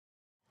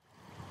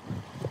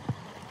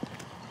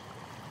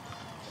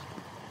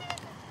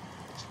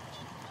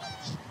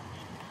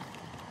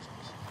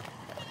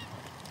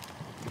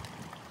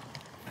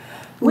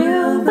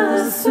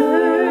will the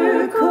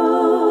circle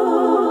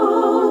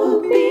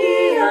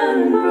be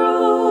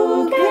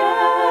unbroken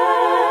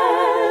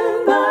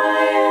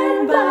by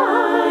and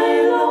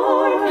by,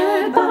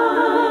 Lord,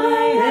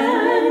 by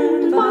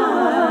and by.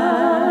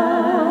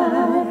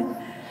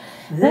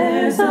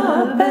 There's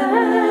a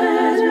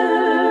better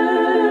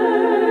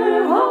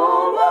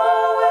home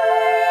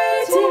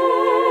awaiting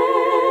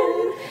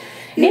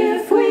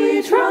if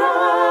we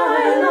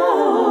try,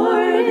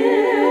 Lord,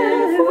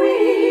 if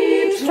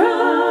we try.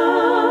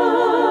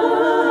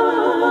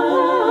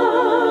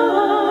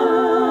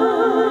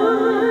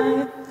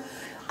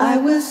 I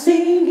was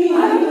singing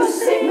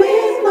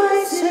with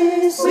my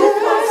sister. I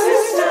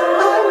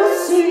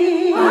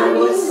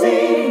was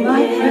singing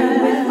my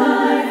friend with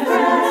my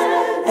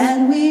friend,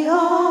 and we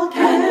all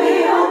can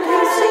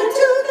sing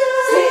together.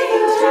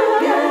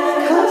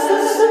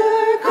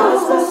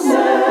 'Cause the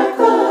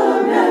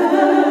circle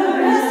never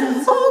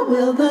ends. Oh,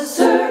 will the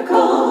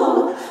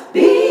circle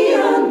be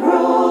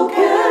unbroken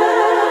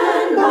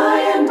by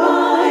and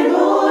by,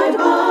 Lord,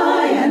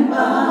 by and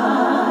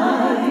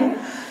by?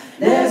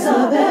 There's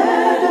a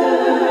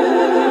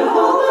better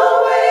home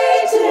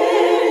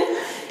awaiting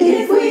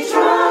if we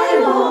try,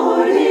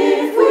 Lord,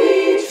 if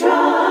we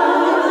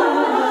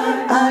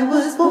try. I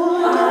was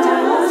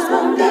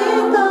born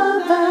in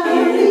the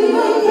valley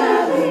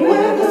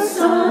where the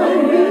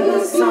sun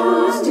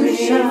refused to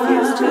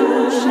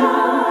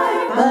shine.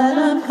 But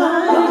I'm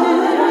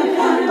climbing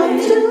up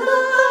to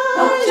the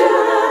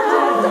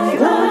high,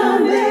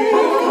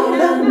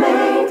 gonna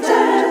make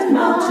that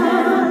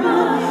mountain.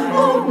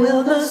 Oh,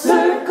 will the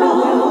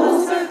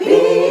circles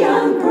be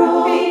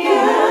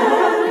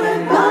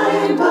unbroken by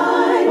and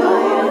by,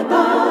 Lord,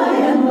 by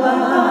and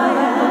by?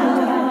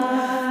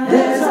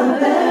 There's a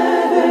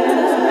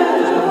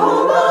better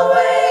home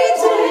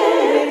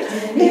awaiting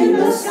in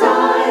the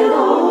sky,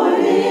 Lord,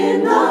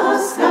 in the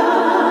sky.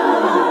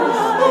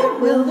 Oh,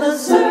 will the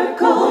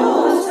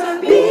circles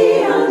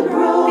be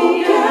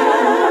unbroken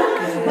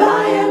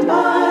by and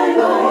by,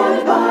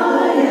 Lord,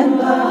 by and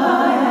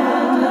by?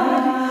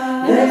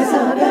 There's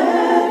a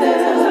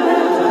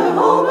better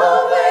home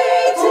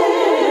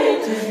awaiting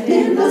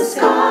in the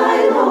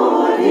sky,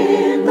 Lord,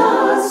 in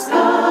the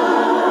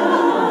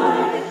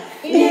sky.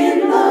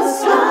 In the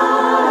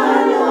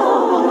sky,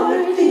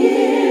 Lord,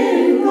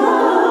 in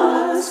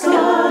the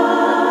sky.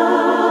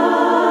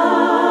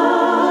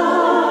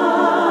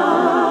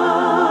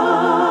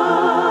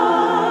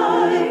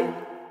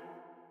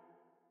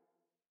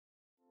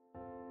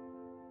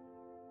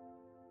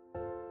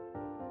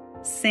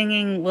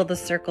 Singing Will the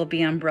Circle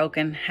Be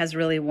Unbroken has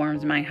really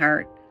warmed my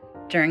heart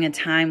during a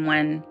time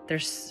when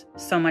there's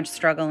so much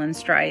struggle and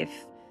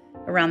strife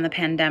around the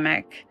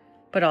pandemic,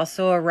 but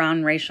also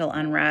around racial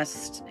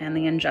unrest and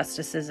the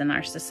injustices in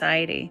our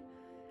society.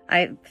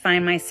 I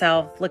find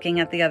myself looking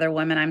at the other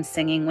women I'm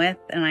singing with,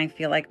 and I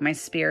feel like my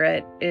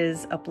spirit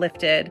is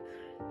uplifted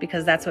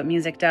because that's what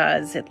music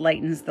does. It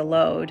lightens the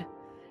load.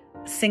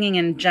 Singing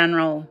in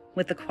general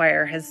with the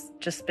choir has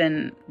just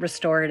been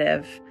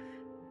restorative.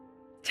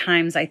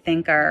 Times I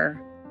think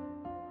are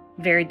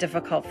very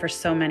difficult for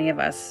so many of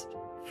us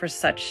for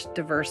such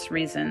diverse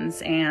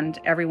reasons, and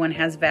everyone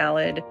has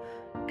valid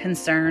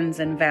concerns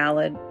and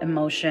valid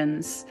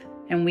emotions,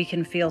 and we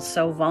can feel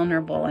so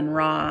vulnerable and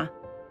raw.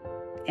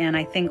 And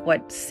I think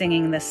what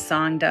singing this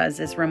song does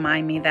is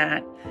remind me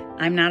that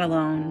I'm not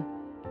alone.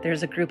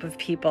 There's a group of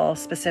people,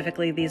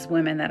 specifically these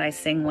women that I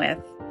sing with,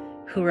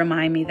 who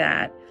remind me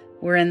that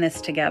we're in this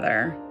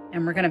together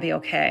and we're going to be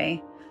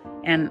okay.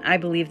 And I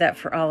believe that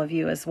for all of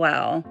you as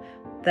well,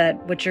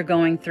 that what you're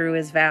going through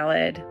is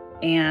valid,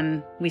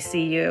 and we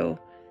see you,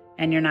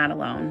 and you're not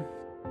alone.